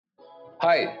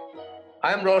Hi,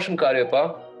 I'm Roshan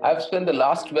Karyappa. I've spent the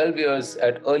last 12 years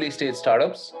at early stage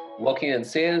startups, working in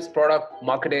sales, product,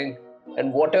 marketing,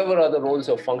 and whatever other roles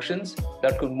or functions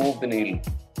that could move the needle.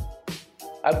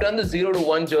 I've done the 0 to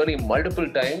 1 journey multiple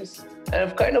times, and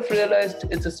I've kind of realized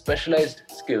it's a specialized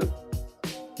skill.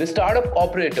 The startup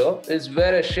operator is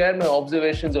where I share my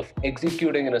observations of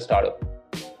executing in a startup.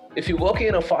 If you're working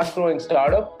in a fast growing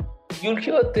startup, you'll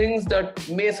hear things that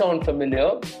may sound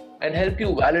familiar and help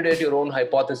you validate your own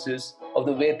hypothesis of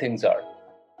the way things are.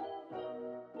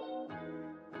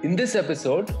 In this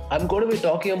episode, I'm going to be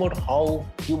talking about how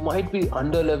you might be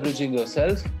under-leveraging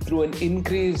yourself through an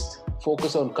increased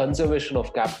focus on conservation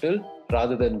of capital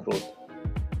rather than growth.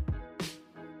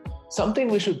 Something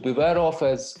we should beware of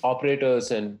as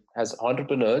operators and as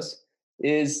entrepreneurs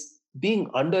is being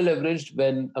under-leveraged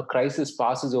when a crisis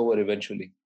passes over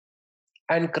eventually.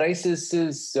 And crises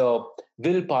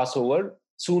will pass over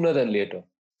sooner than later.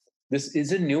 This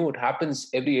isn't new. It happens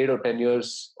every 8 or 10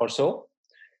 years or so.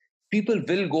 People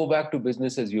will go back to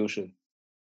business as usual.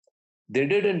 They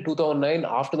did in 2009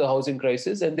 after the housing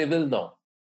crisis, and they will now.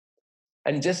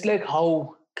 And just like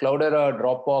how Cloudera,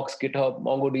 Dropbox, GitHub,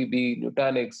 MongoDB,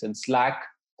 Nutanix, and Slack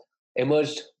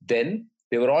emerged then,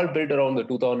 they were all built around the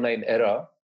 2009 era.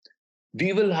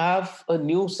 We will have a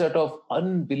new set of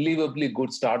unbelievably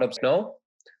good startups now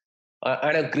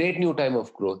and a great new time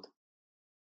of growth.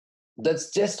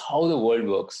 That's just how the world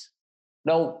works.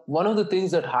 Now, one of the things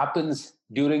that happens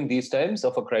during these times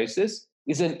of a crisis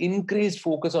is an increased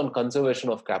focus on conservation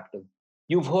of capital.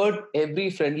 You've heard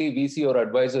every friendly VC or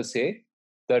advisor say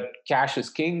that cash is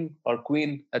king or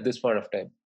queen at this point of time.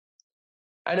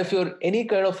 And if you're any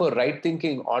kind of a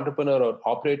right-thinking entrepreneur or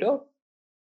operator,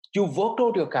 you've worked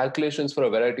out your calculations for a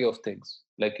variety of things,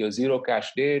 like your zero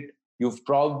cash date. You've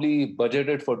probably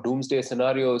budgeted for doomsday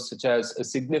scenarios, such as a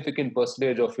significant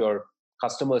percentage of your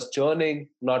customers churning,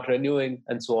 not renewing,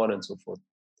 and so on and so forth.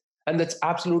 And that's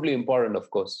absolutely important,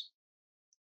 of course.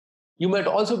 You might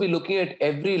also be looking at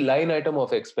every line item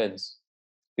of expense.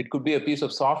 It could be a piece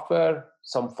of software,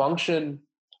 some function,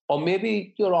 or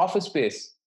maybe your office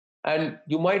space. And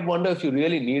you might wonder if you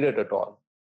really need it at all.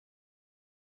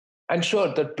 And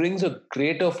sure, that brings a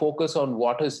greater focus on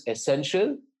what is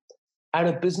essential. And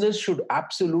a business should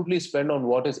absolutely spend on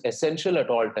what is essential at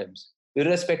all times,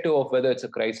 irrespective of whether it's a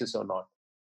crisis or not.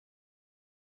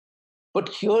 But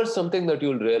here's something that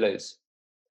you'll realize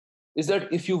is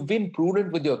that if you've been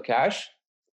prudent with your cash,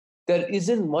 there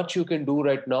isn't much you can do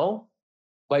right now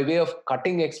by way of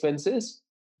cutting expenses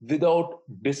without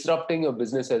disrupting your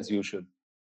business as usual.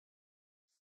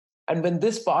 And when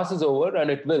this passes over, and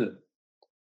it will,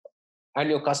 and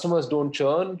your customers don't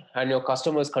churn, and your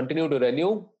customers continue to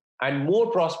renew, and more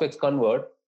prospects convert,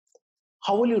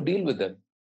 how will you deal with them?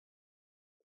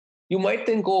 You might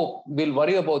think, oh, we'll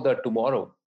worry about that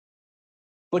tomorrow.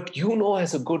 But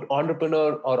as a good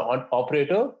entrepreneur or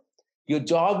operator, your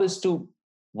job is to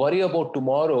worry about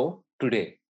tomorrow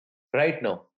today, right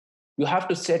now. You have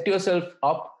to set yourself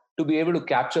up to be able to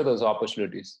capture those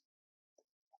opportunities.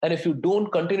 And if you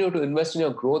don't continue to invest in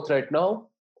your growth right now,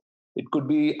 it could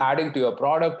be adding to your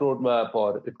product roadmap,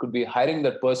 or it could be hiring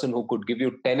that person who could give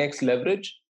you 10x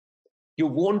leverage. You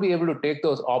won't be able to take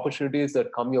those opportunities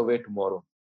that come your way tomorrow.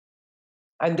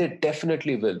 And they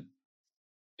definitely will.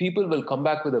 People will come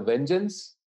back with a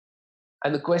vengeance.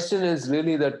 And the question is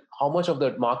really that how much of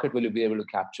that market will you be able to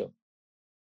capture?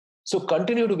 So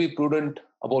continue to be prudent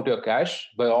about your cash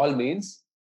by all means,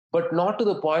 but not to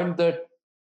the point that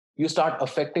you start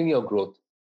affecting your growth.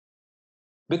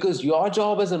 Because your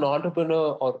job as an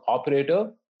entrepreneur or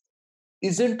operator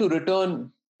isn't to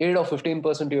return 8 or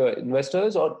 15% to your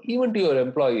investors or even to your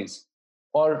employees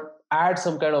or add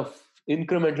some kind of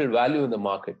incremental value in the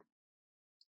market.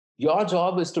 Your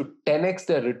job is to 10x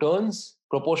their returns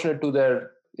proportionate to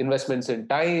their investments in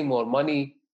time or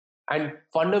money and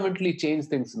fundamentally change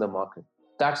things in the market.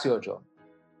 That's your job.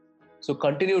 So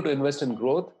continue to invest in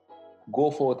growth, go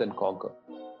forth and conquer.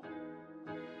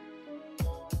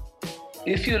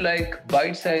 If you like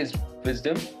bite-sized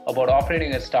wisdom about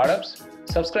operating as startups,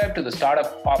 subscribe to the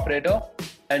Startup Operator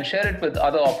and share it with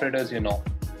other operators you know.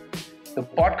 The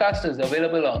podcast is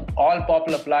available on all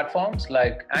popular platforms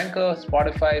like Anchor,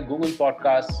 Spotify, Google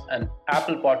Podcasts, and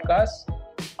Apple Podcasts.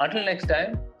 Until next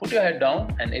time, put your head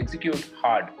down and execute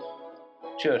hard.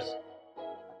 Cheers.